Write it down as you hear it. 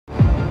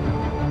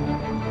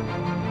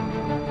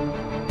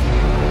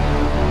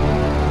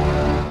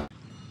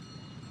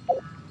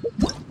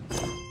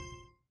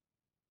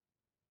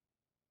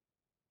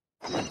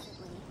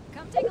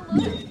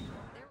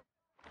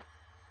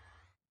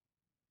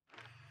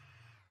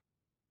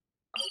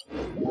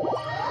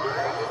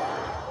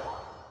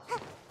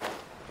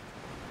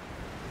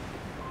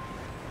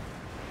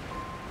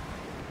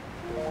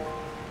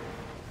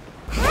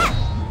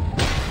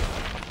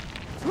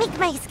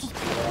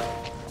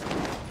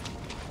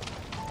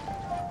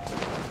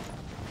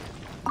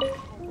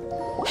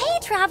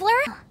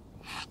traveler.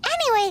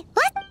 Anyway,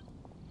 let's...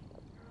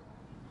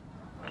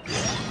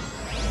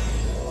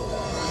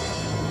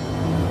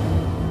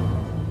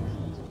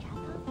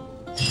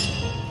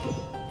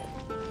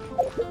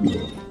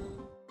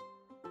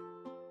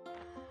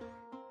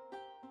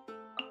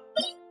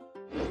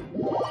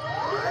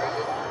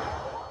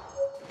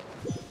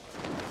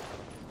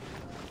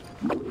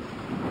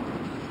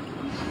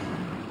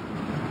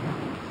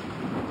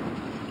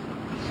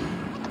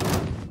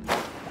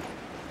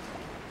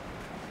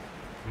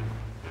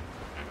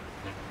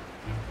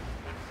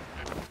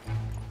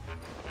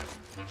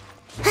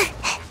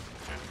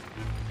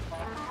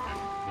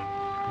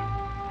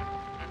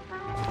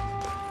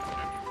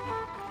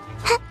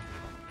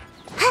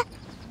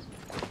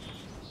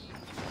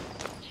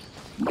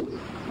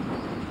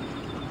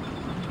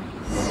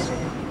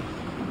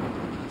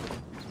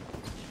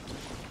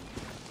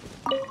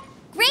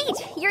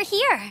 You're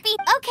here.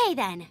 Okay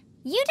then.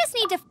 You just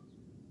need to...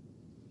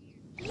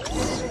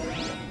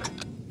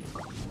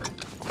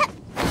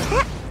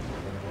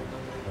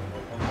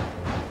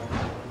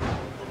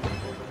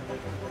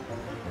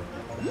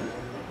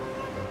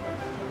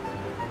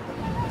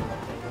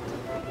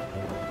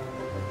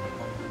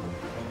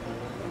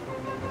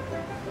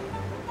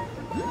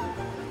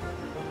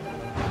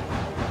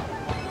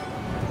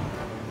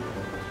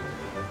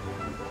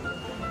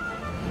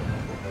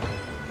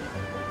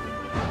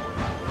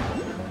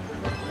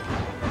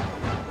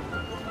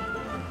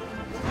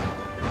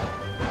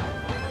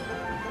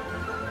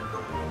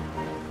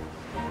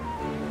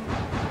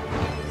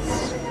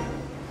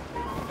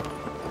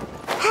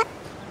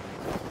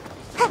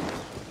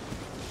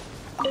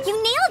 You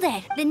nailed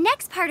it! The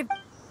next part of...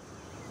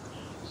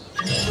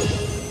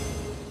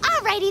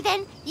 Alrighty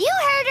then, you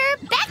heard her!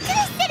 Back to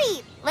the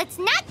city! Let's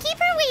not keep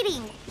her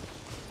waiting!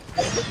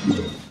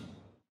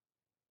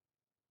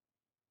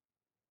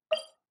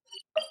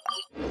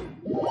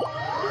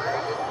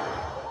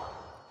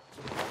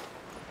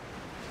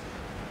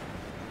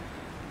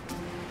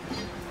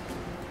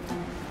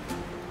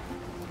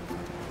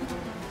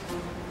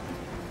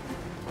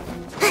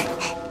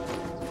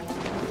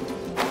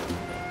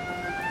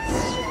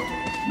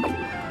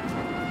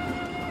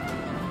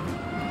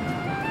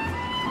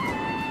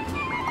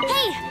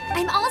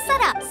 I'm all set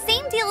up.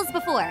 Same deal as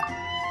before.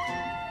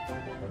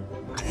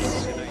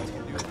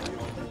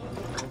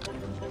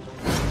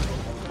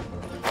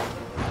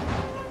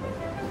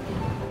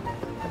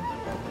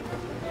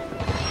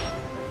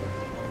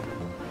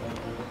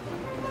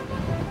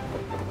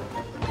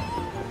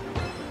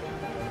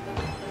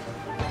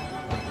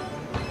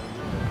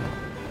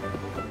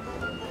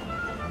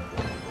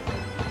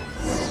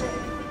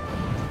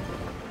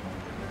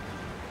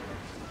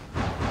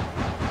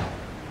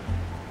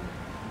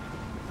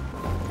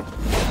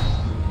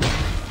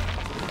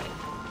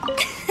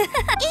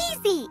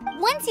 Easy!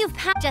 Once you've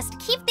passed, just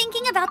keep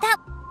thinking about that.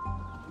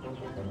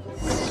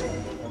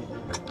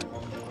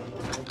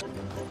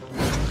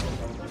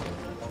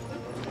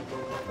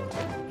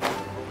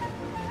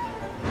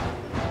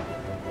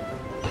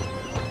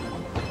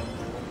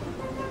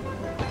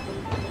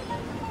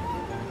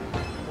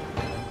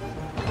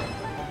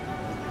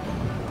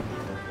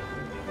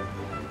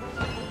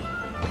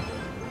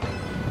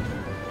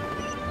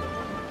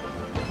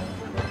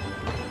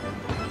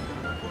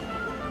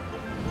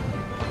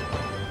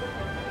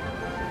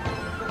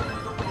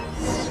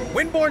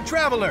 Windborn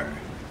Traveler,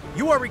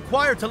 you are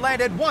required to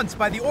land at once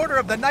by the order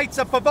of the Knights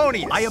of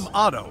Favonius. I am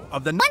Otto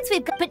of the... Once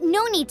we've got... But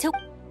no need to...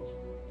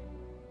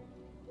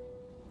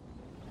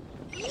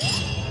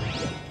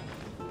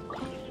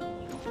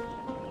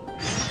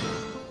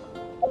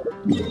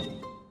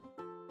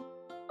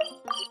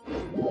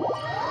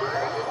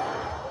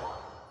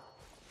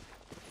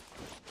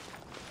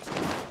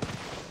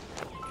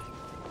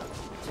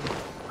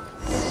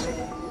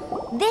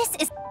 This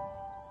is...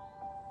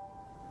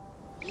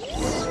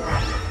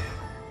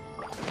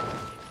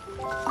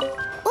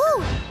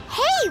 Ooh!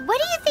 Hey, what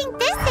do you think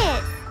this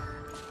is?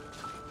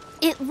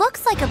 It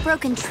looks like a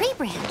broken tree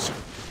branch.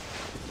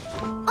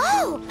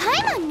 Oh,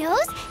 Paimon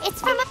knows!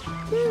 It's from a...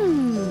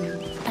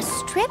 A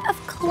strip of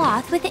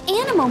cloth with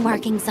animal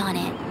markings on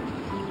it.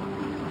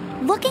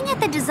 Looking at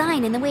the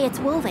design and the way it's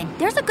woven,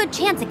 there's a good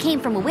chance it came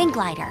from a wing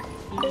glider.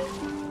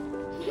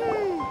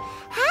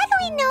 How do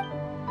we know...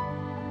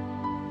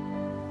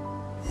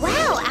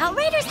 Wow,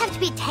 Outriders have to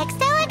be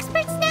textile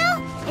experts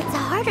now? It's a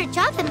harder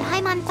job than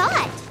Paimon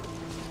thought.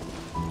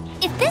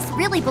 If this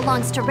really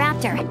belongs to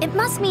Raptor, it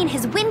must mean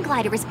his wind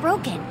glider is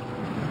broken.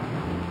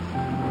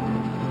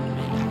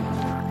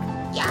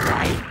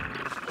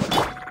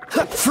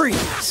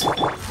 Freeze!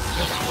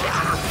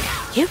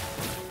 You?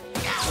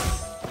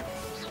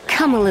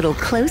 Come a little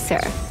closer.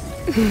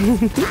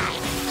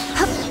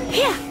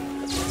 Here!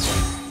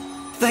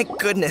 Thank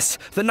goodness,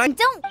 the night...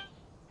 Don't...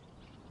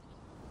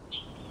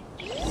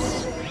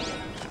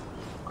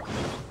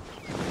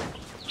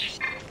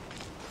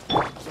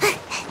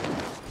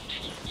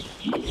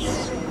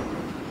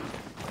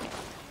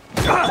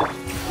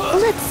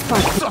 Let's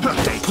spark.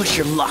 Don't push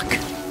your luck.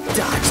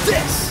 Dodge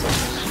this!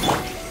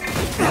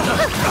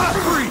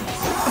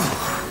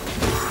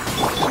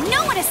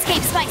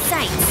 test my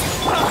sights.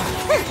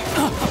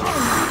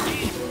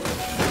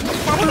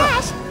 Gotta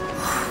dash.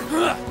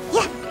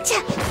 Yeah.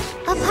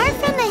 Apart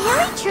from the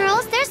hilly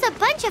churls, there's a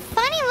bunch of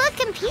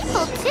funny-looking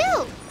people,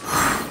 too.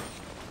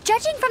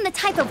 Judging from the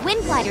type of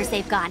wind gliders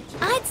they've got,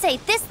 I'd say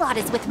this lot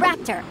is with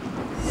Raptor.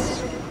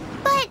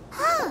 But,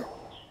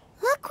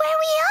 look where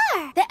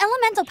we are. The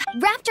elemental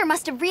Raptor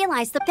must have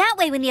realized that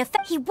way when the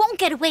effect, he won't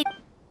get away.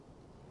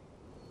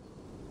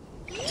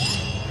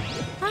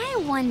 I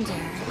wonder.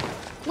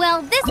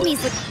 Well, this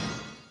means that.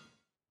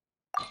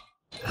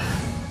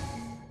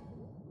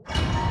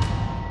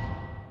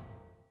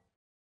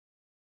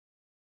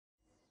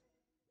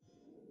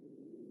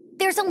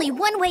 There's only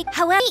one way,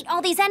 however, to beat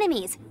all these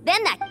enemies.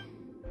 Then that.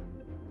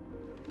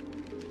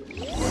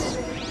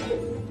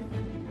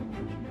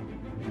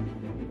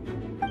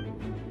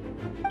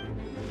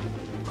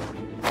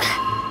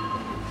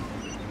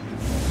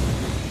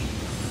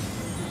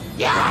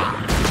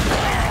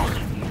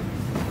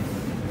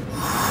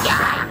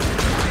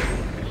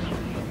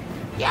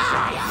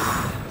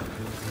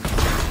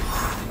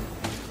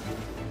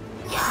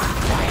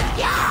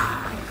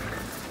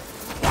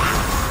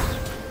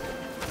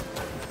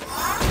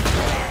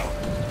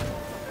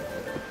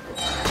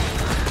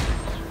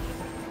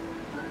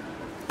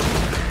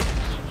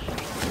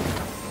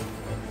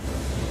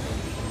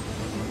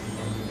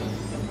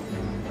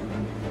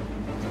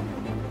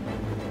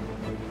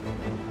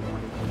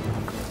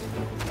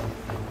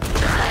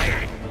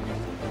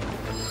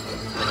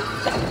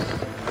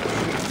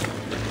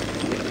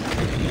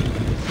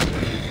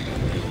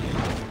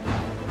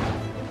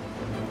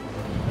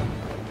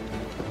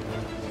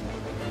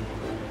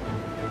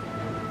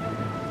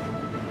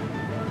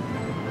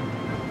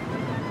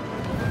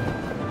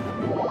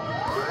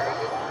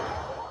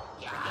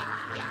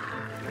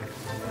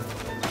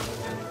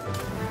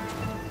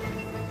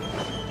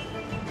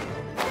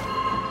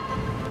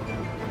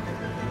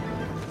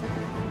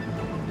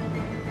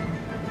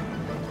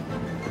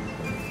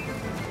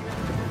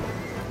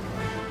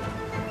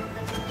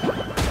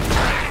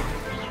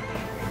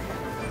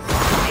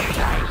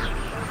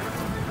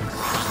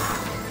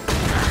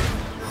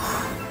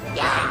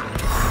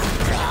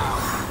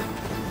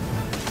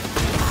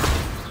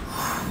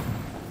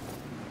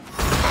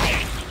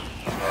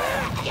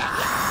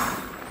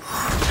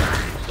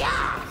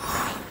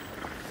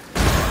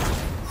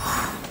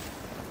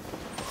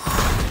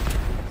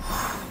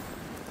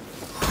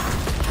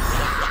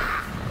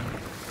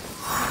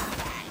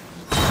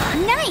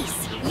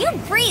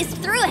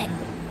 Through it.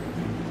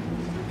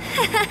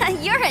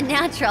 You're a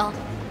natural.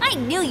 I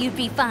knew you'd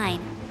be fine.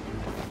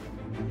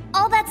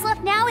 All that's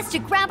left now is to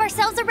grab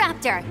ourselves a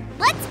raptor.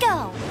 Let's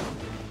go!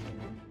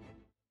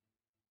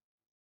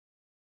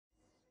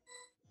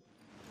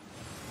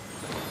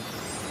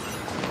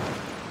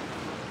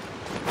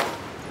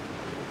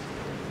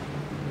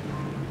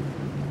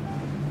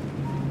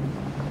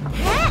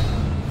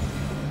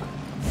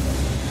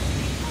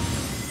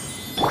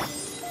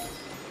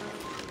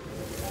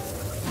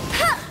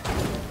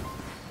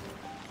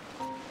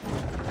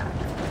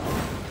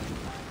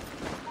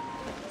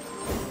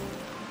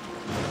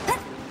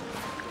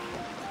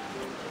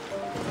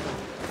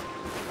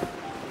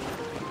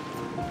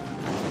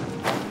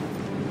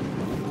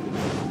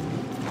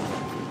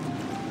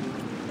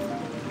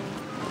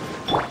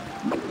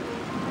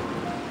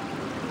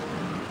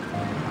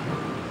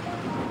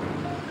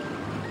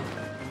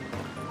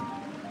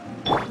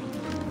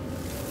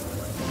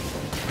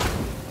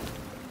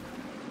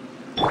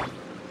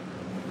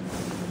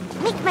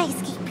 My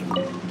escape.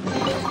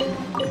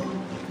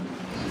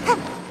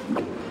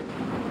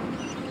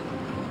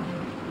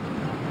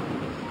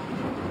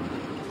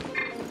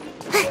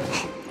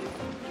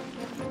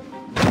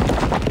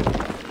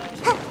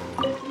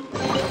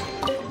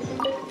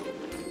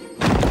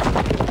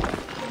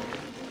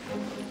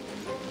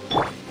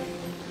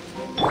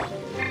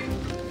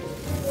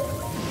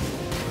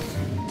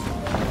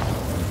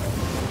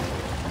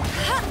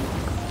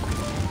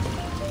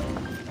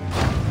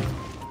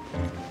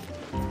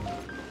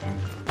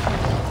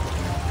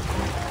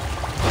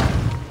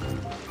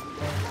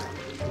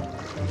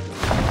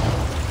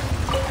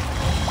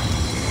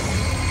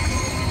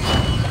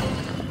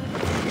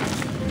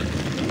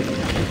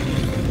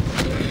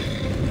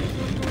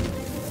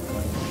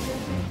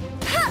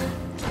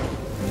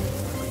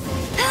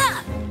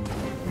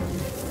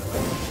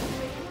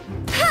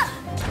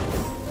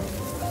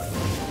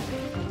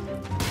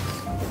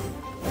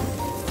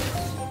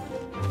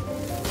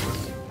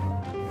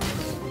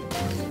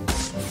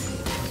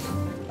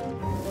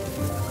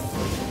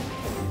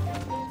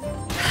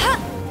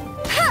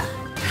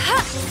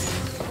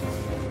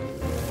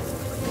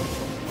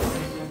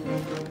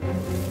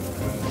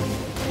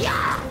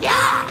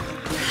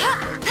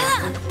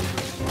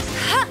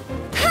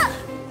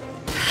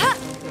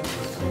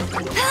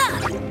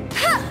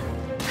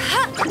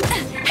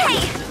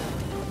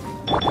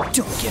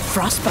 Don't get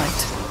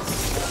frostbite.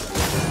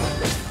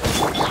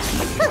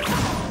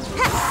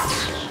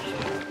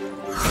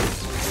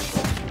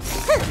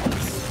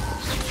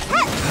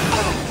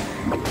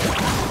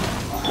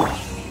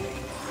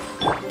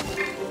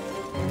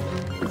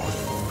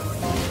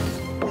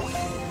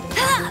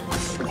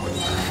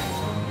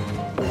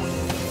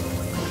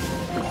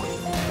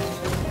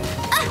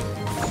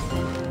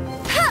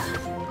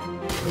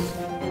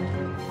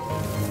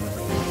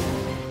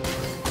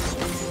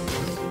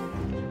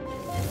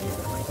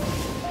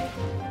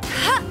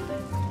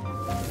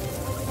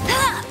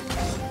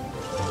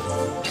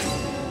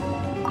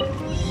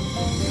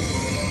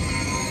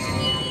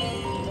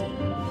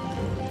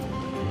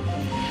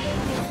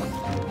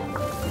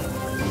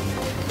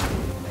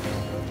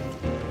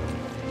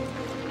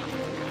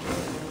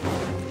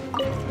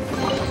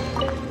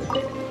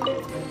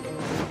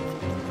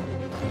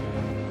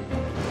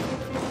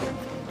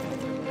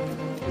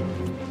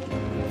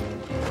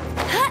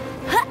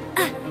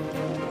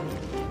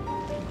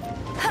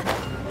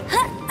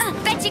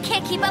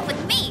 keep up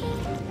with me.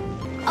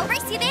 I'll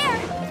race you there.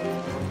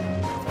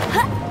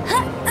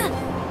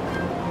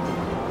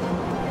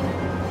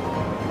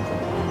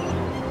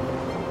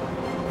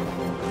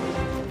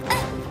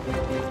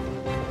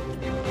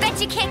 Bet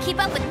you can't keep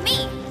up with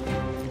me.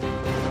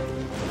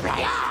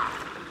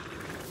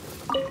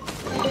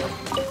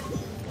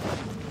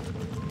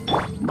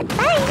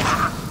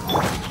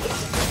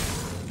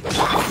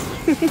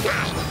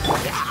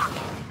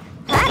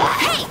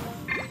 Hey!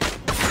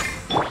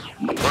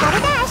 Gotta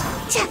dash!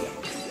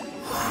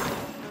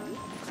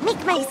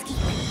 Make my escape.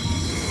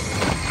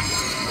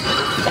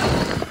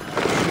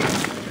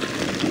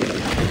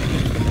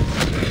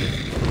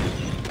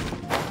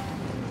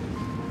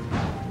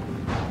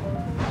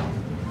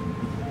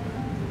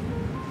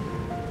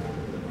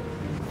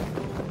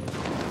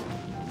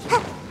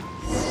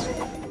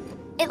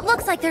 It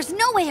looks like there's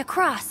no way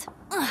across.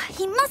 Ugh,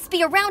 he must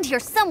be around here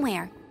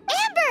somewhere.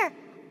 Amber!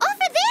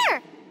 Over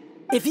there!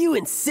 If you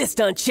insist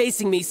on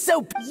chasing me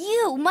so...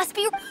 You must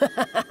be...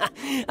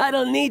 I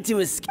don't need to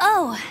escape.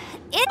 Oh,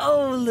 it...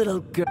 Oh, little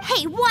girl.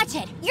 Hey, watch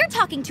it! You're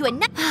talking to a...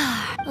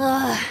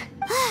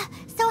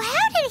 So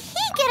how did he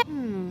get...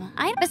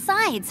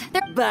 Besides,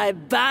 there...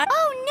 Bye-bye.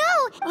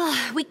 Oh,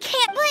 no! We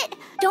can't... But...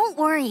 Don't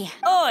worry.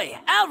 Oi,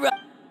 Outrider!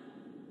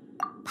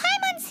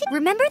 Paimon's...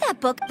 Remember that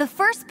book, The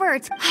First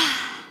Birds?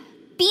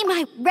 Be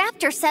my...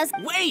 Raptor says...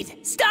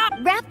 Wait! Stop!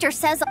 Raptor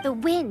says the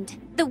wind.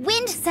 The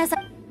wind says...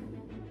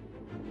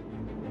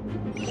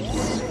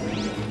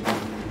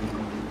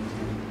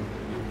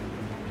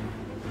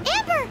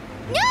 Amber!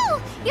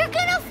 No! You're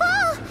gonna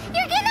fall!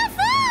 You're gonna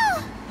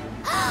fall!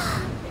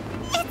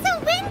 It's a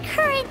wind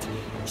current!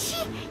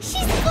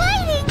 She's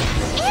gliding!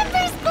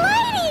 Amber's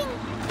gliding!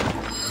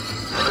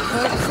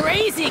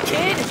 Crazy,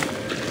 kid!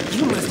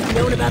 You must have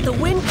known about the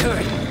wind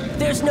current.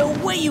 There's no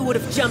way you would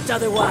have jumped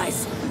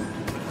otherwise.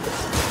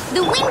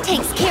 The wind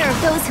takes care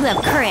of those who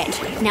have courage.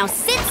 Now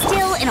sit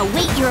still and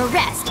await your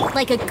arrest,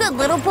 like a good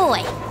little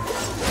boy.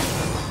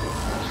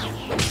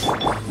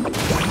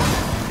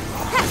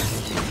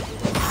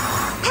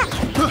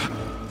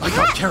 I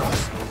got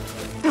careless.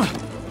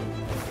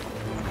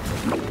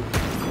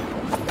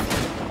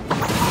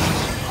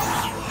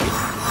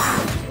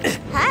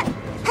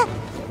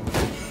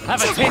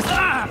 Have a taste.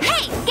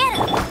 Hey, get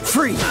him!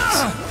 Freeze!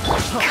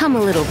 Come a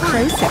little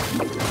closer.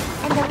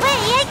 And away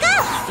I go!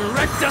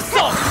 Direct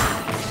assault!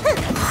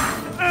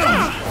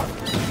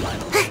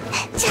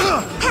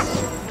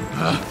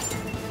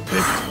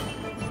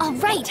 All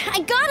right, I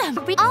got him!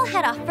 I'll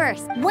head off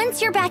first.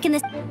 Once you're back in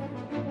this...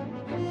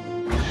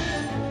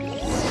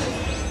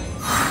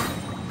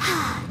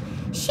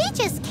 She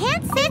just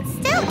can't sit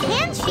still,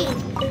 can she?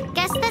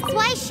 Guess that's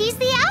why she's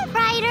the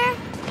Outrider.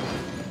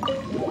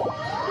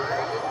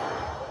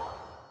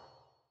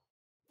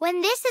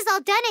 When this is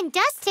all done and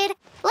dusted,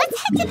 let's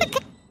head to the...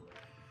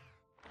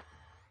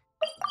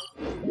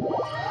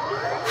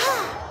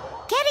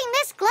 Getting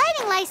this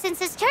gliding license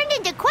has turned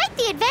into quite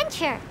the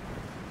adventure.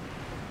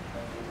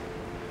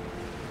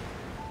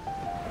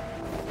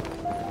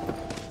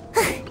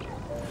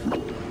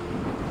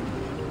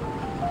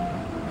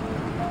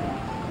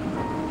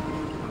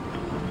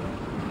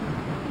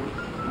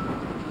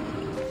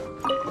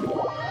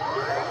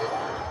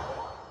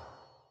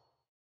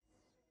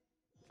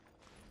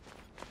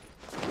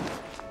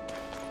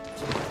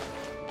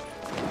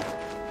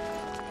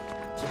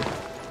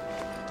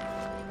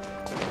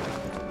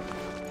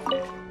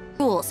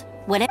 Rules.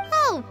 What?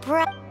 Oh,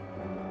 bruh.